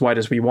can go as wide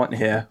as we want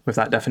here with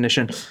that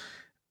definition.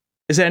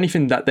 Is there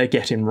anything that they're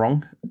getting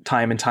wrong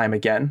time and time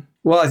again?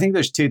 Well, I think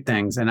there's two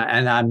things, and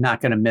I'm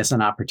not going to miss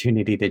an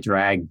opportunity to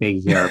drag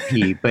big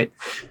ERP, but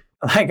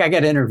like I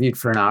got interviewed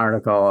for an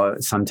article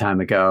some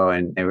time ago,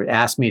 and they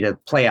asked me to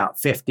play out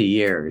 50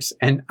 years,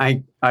 and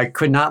I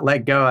could not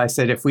let go. I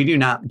said, if we do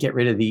not get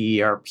rid of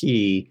the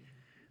ERP,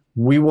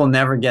 we will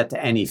never get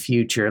to any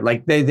future.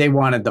 Like they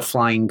wanted the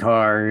flying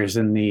cars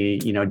and the,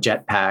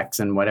 jetpacks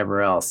and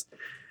whatever else.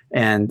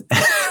 And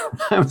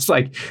I was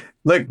like,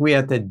 look, we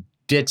have to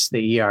ditch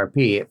the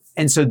ERP.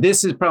 And so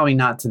this is probably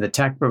not to the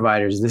tech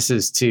providers. This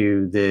is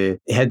to the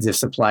heads of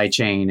supply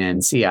chain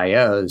and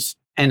CIOs.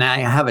 And I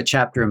have a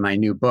chapter in my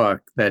new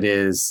book that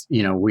is,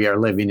 we are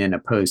living in a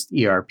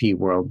post-ERP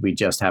world. We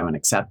just haven't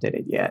accepted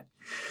it yet.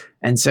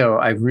 And so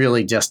I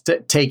really just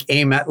take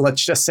aim at,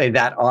 let's just say,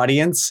 that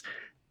audience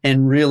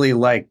and really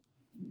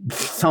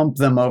thump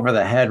them over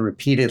the head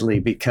repeatedly,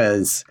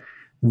 because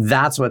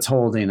that's what's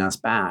holding us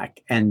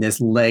back. And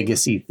this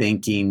legacy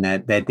thinking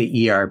that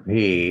the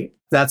ERP,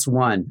 that's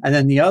one. And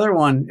then the other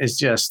one is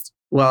just,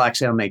 well,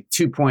 actually, I'll make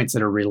 2 points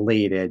that are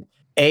related.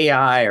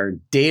 AI or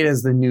data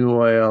is the new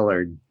oil,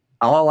 or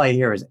all I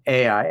hear is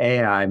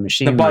AI,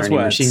 machine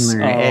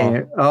learning.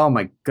 AI. Oh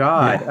my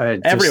God. Yeah.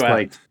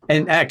 Everywhere.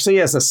 And actually,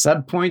 as a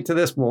subpoint to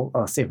this,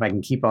 I'll see if I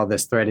can keep all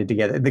this threaded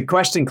together. The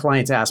question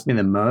clients ask me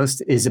the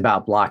most is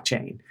about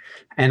blockchain.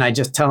 And I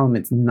just tell them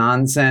it's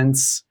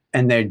nonsense.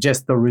 And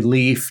the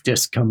relief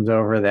just comes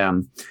over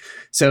them.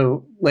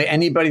 So like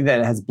anybody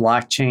that has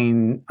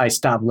blockchain, I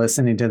stop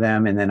listening to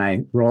them, and then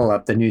I roll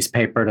up the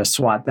newspaper to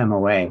swat them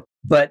away.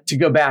 But to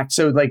go back,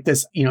 so like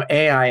this,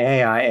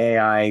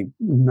 AI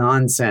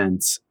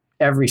nonsense.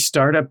 Every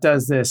startup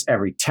does this.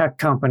 Every tech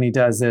company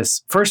does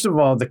this. First of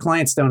all, the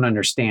clients don't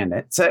understand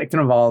it. Second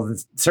of all,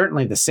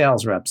 certainly the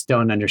sales reps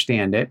don't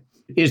understand it.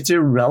 It's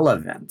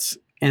irrelevant.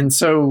 And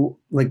so,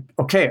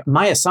 okay,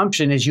 my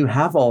assumption is you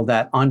have all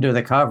that under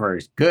the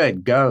covers.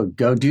 Good, go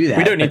do that.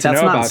 We don't need to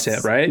know about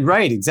it, right?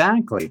 Right,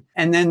 exactly.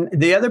 And then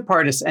the other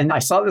part is, and I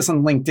saw this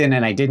on LinkedIn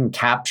and I didn't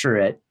capture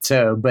it.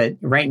 But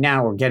right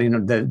now we're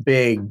getting the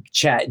big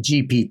chat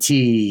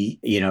GPT,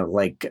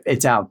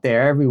 it's out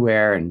there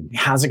everywhere. And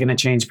how's it going to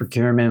change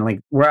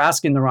procurement? We're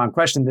asking the wrong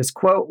question. This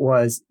quote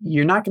was,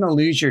 you're not going to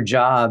lose your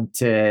job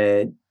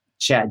to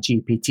Chat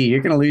GPT. You're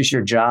going to lose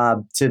your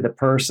job to the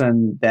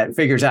person that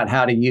figures out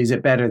how to use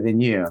it better than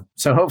you.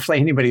 So hopefully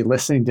anybody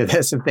listening to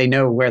this, if they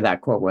know where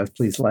that quote was,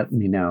 please let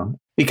me know.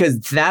 Because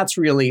that's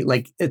really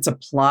it's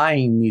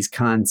applying these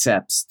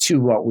concepts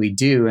to what we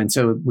do. And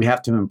so we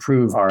have to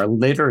improve our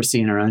literacy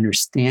and our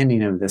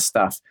understanding of this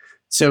stuff.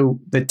 So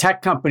the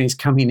tech companies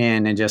coming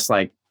in and just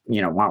wah,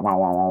 wah, wah,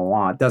 wah,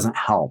 wah, it doesn't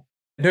help.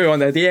 No, on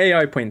the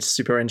AI point's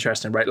super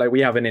interesting, right?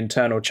 We have an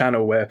internal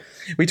channel where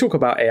we talk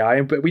about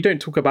AI, but we don't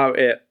talk about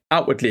it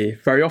outwardly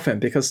very often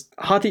because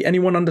hardly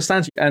anyone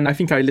understands. And I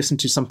think I listened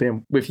to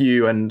something with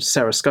you and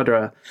Sarah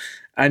Scudderer,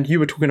 and you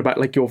were talking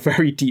about your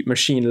very deep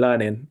machine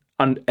learning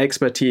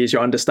expertise,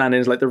 your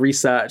understanding is the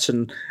research,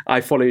 and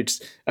I followed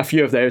a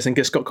few of those and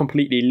just got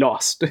completely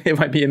lost,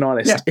 if I'm being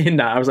honest, in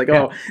that. I was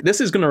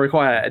this is going to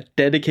require a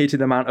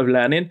dedicated amount of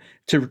learning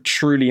to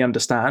truly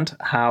understand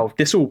how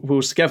this all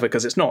pulls together,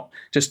 because it's not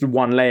just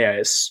one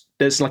layer,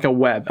 there's a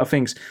web of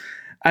things.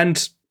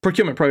 And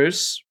procurement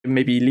pros,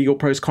 maybe legal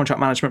pros, contract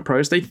management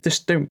pros, they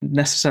just don't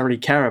necessarily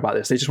care about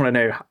this. They just want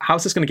to know,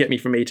 how's this going to get me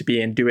from A to B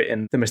and do it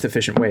in the most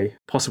efficient way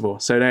possible?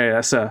 So no,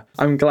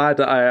 I'm glad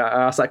that I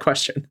asked that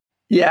question.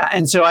 Yeah.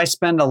 And so I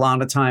spend a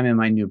lot of time in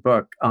my new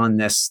book on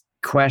this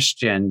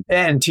question.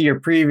 And to your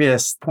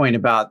previous point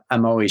about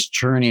I'm always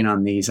churning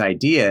on these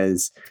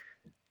ideas,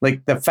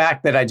 the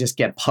fact that I just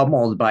get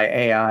pummeled by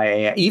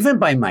AI, even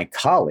by my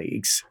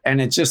colleagues.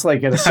 And it's just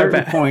at a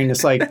certain point,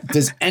 it's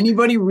does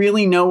anybody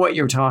really know what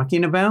you're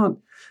talking about?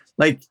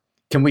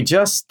 can we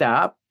just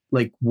stop?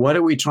 Like, what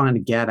are we trying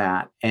to get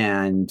at?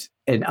 And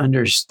an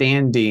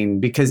understanding,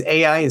 because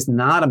AI is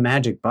not a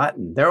magic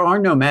button. There are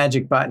no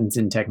magic buttons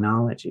in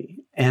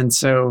technology. And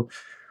so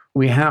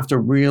we have to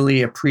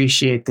really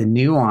appreciate the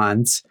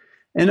nuance.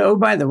 And oh,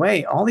 by the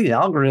way, all these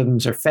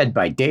algorithms are fed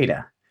by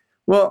data.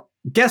 Well,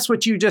 guess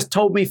what you just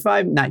told me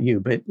not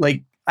you, but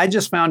like I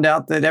just found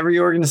out that every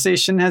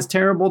organization has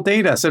terrible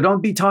data. So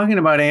don't be talking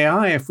about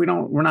AI if we're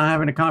not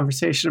having a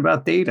conversation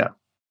about data.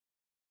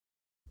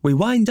 We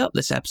wind up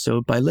this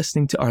episode by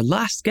listening to our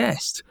last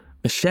guest,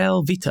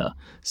 Michelle Vita,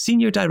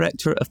 Senior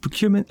Director of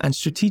Procurement and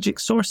Strategic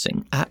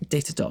Sourcing at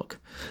Datadog.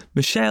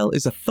 Michelle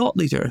is a thought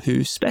leader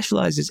who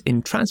specialises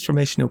in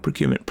transformational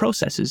procurement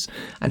processes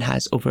and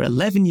has over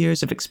 11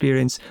 years of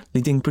experience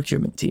leading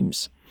procurement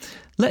teams.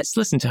 Let's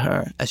listen to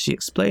her as she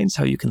explains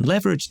how you can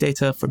leverage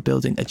data for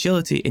building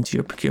agility into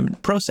your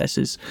procurement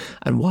processes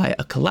and why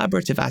a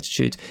collaborative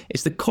attitude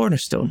is the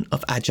cornerstone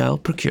of agile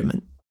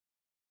procurement.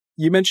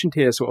 You mentioned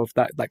here sort of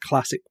that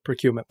classic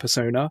procurement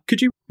persona.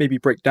 Could you maybe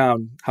break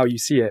down how you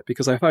see it?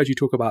 Because I've heard you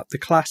talk about the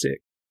classic,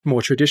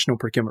 more traditional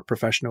procurement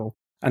professional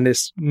and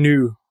this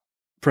new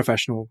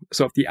professional,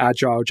 sort of the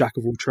agile jack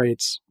of all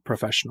trades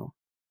professional.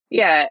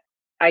 Yeah,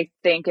 I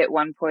think at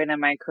one point in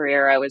my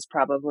career, I was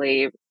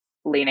probably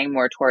leaning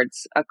more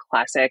towards a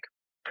classic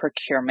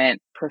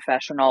procurement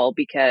professional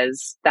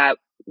because that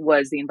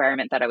was the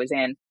environment that I was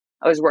in.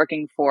 I was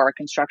working for a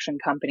construction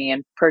company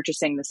and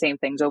purchasing the same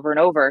things over and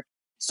over.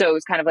 So it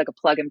was kind of like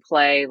a plug and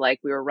play, like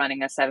we were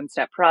running a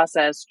 7-step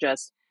process,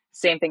 just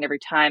same thing every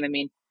time. I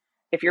mean,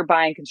 if you're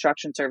buying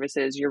construction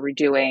services, you're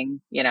redoing,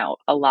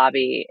 a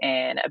lobby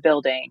in a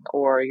building,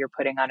 or you're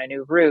putting on a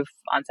new roof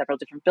on several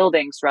different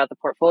buildings throughout the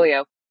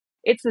portfolio.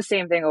 It's the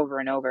same thing over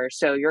and over.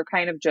 So you're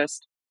kind of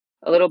just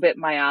a little bit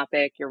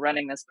myopic. You're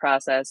running this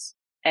process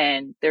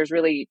and there's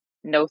really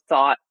no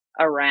thought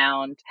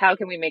around how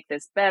can we make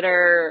this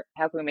better?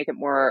 How can we make it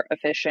more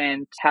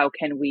efficient? How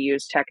can we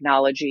use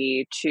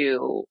technology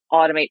to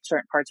automate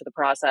certain parts of the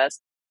process?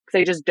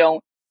 Because I just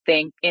don't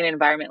think in an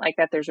environment like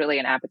that, there's really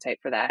an appetite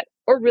for that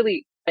or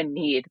really a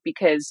need,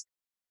 because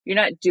you're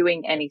not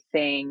doing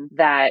anything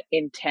that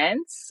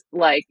intense.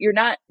 Like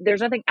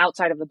there's nothing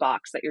outside of the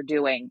box that you're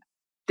doing.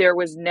 There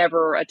was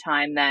never a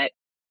time that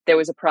there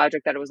was a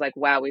project that it was like,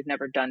 wow, we've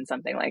never done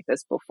something like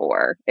this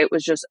before. It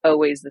was just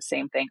always the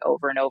same thing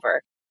over and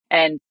over.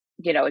 And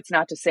it's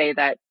not to say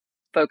that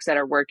folks that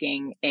are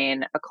working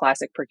in a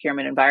classic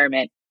procurement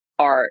environment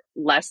are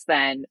less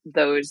than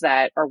those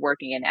that are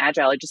working in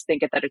agile. I just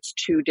think that it's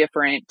two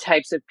different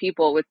types of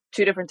people with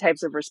two different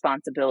types of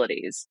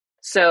responsibilities.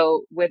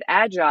 So with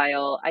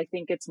agile, I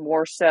think it's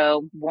more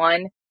so,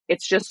 one,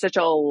 it's just such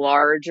a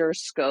larger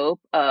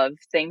scope of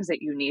things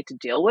that you need to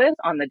deal with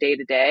on the day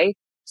to day.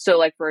 So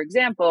like, for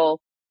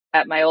example,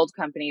 at my old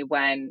company,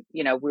 when,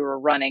 we were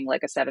running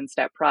like a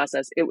 7-step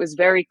process, it was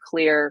very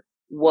clear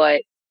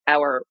what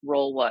our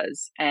role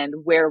was and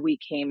where we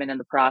came in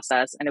the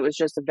process. And it was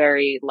just a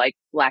very like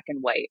black and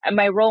white. And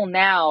my role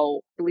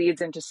now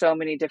bleeds into so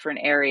many different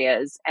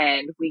areas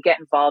and we get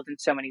involved in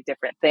so many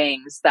different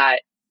things that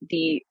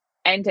the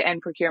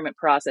end-to-end procurement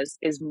process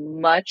is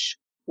much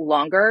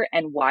longer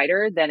and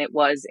wider than it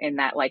was in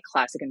that like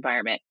classic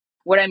environment.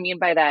 What I mean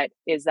by that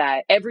is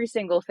that every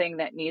single thing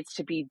that needs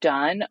to be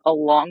done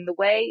along the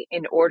way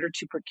in order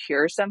to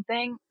procure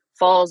something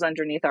falls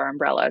underneath our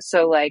umbrella.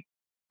 So like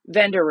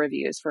vendor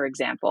reviews, for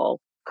example,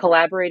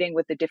 collaborating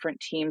with the different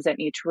teams that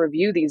need to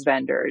review these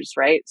vendors,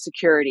 right?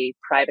 Security,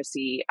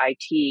 privacy,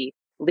 IT,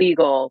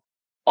 legal,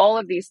 all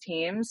of these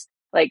teams,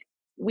 like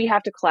we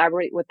have to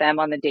collaborate with them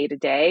on the day to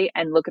day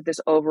and look at this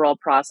overall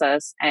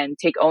process and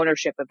take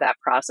ownership of that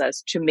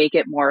process to make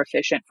it more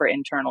efficient for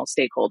internal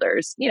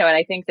stakeholders. And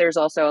I think there's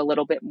also a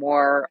little bit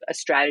more a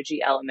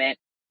strategy element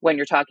when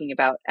you're talking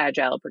about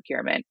agile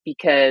procurement,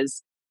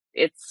 because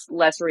it's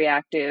less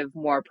reactive,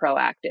 more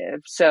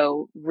proactive.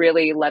 So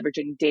really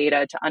leveraging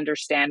data to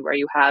understand where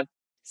you have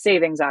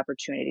savings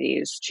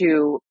opportunities,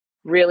 to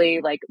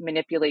really like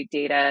manipulate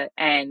data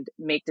and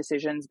make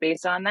decisions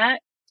based on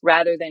that,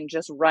 rather than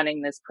just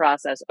running this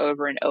process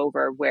over and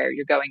over where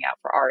you're going out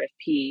for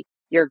RFP,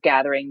 you're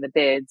gathering the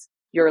bids,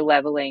 you're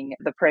leveling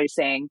the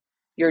pricing,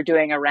 you're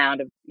doing a round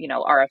of,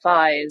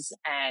 RFIs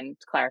and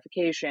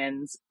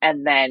clarifications,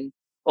 and then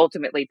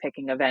ultimately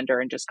picking a vendor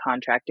and just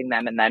contracting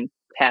them and then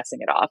passing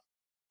it off.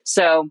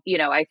 So,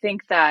 I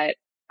think that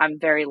I'm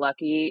very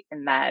lucky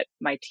in that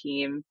my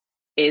team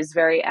is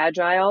very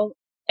agile.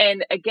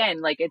 And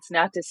again, like it's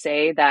not to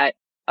say that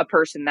a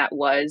person that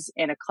was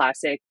in a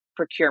classic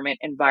procurement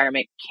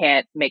environment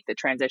can't make the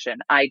transition.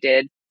 I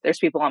did. There's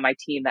people on my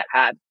team that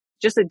had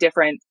just a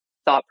different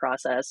thought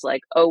process,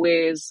 like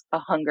always a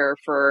hunger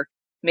for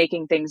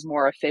making things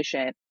more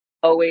efficient,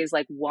 always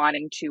like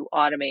wanting to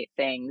automate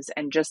things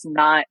and just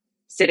not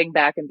sitting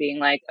back and being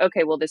like,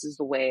 okay, well, this is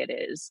the way it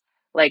is.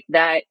 Like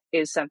that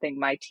is something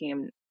my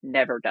team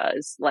never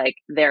does. Like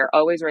they're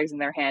always raising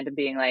their hand and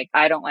being like,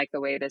 I don't like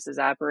the way this is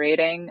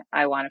operating.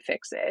 I want to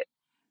fix it.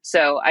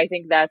 So I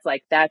think that's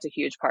a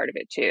huge part of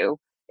it too,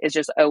 is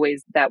just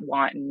always that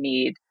want and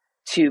need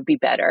to be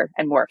better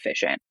and more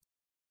efficient.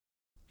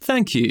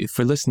 Thank you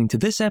for listening to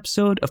this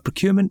episode of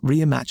Procurement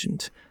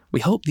Reimagined. We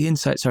hope the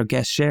insights our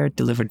guests shared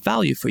delivered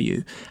value for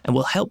you and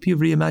will help you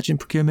reimagine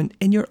procurement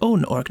in your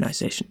own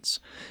organisations.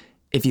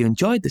 If you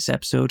enjoyed this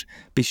episode,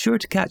 be sure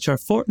to catch our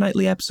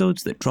fortnightly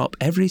episodes that drop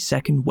every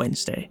second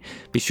Wednesday.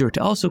 Be sure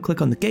to also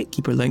click on the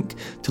Gatekeeper link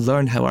to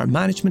learn how our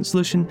management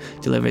solution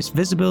delivers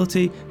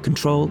visibility,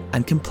 control,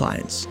 and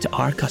compliance to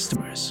our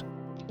customers.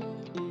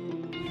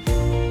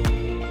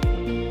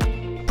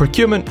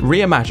 Procurement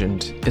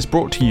Reimagined is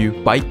brought to you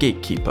by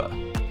Gatekeeper.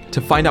 To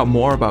find out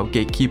more about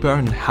Gatekeeper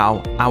and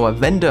how our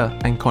vendor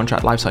and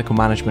contract lifecycle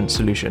management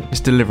solution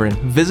is delivering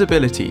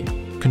visibility,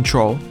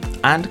 control,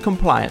 and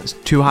compliance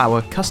to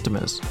our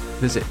customers,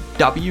 visit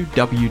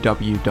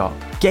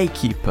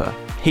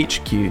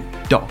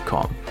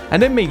www.gatekeeperhq.com.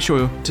 And then make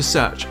sure to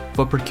search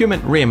for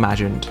Procurement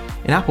Reimagined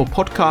in Apple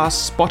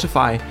Podcasts,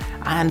 Spotify,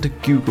 and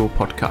Google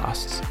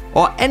Podcasts,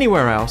 or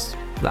anywhere else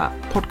that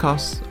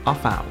podcasts are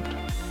found.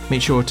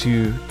 Make sure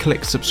to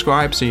click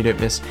subscribe so you don't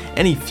miss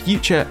any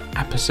future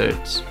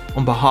episodes.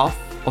 On behalf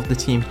of the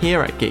team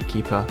here at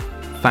Gatekeeper,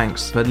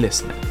 thanks for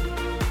listening.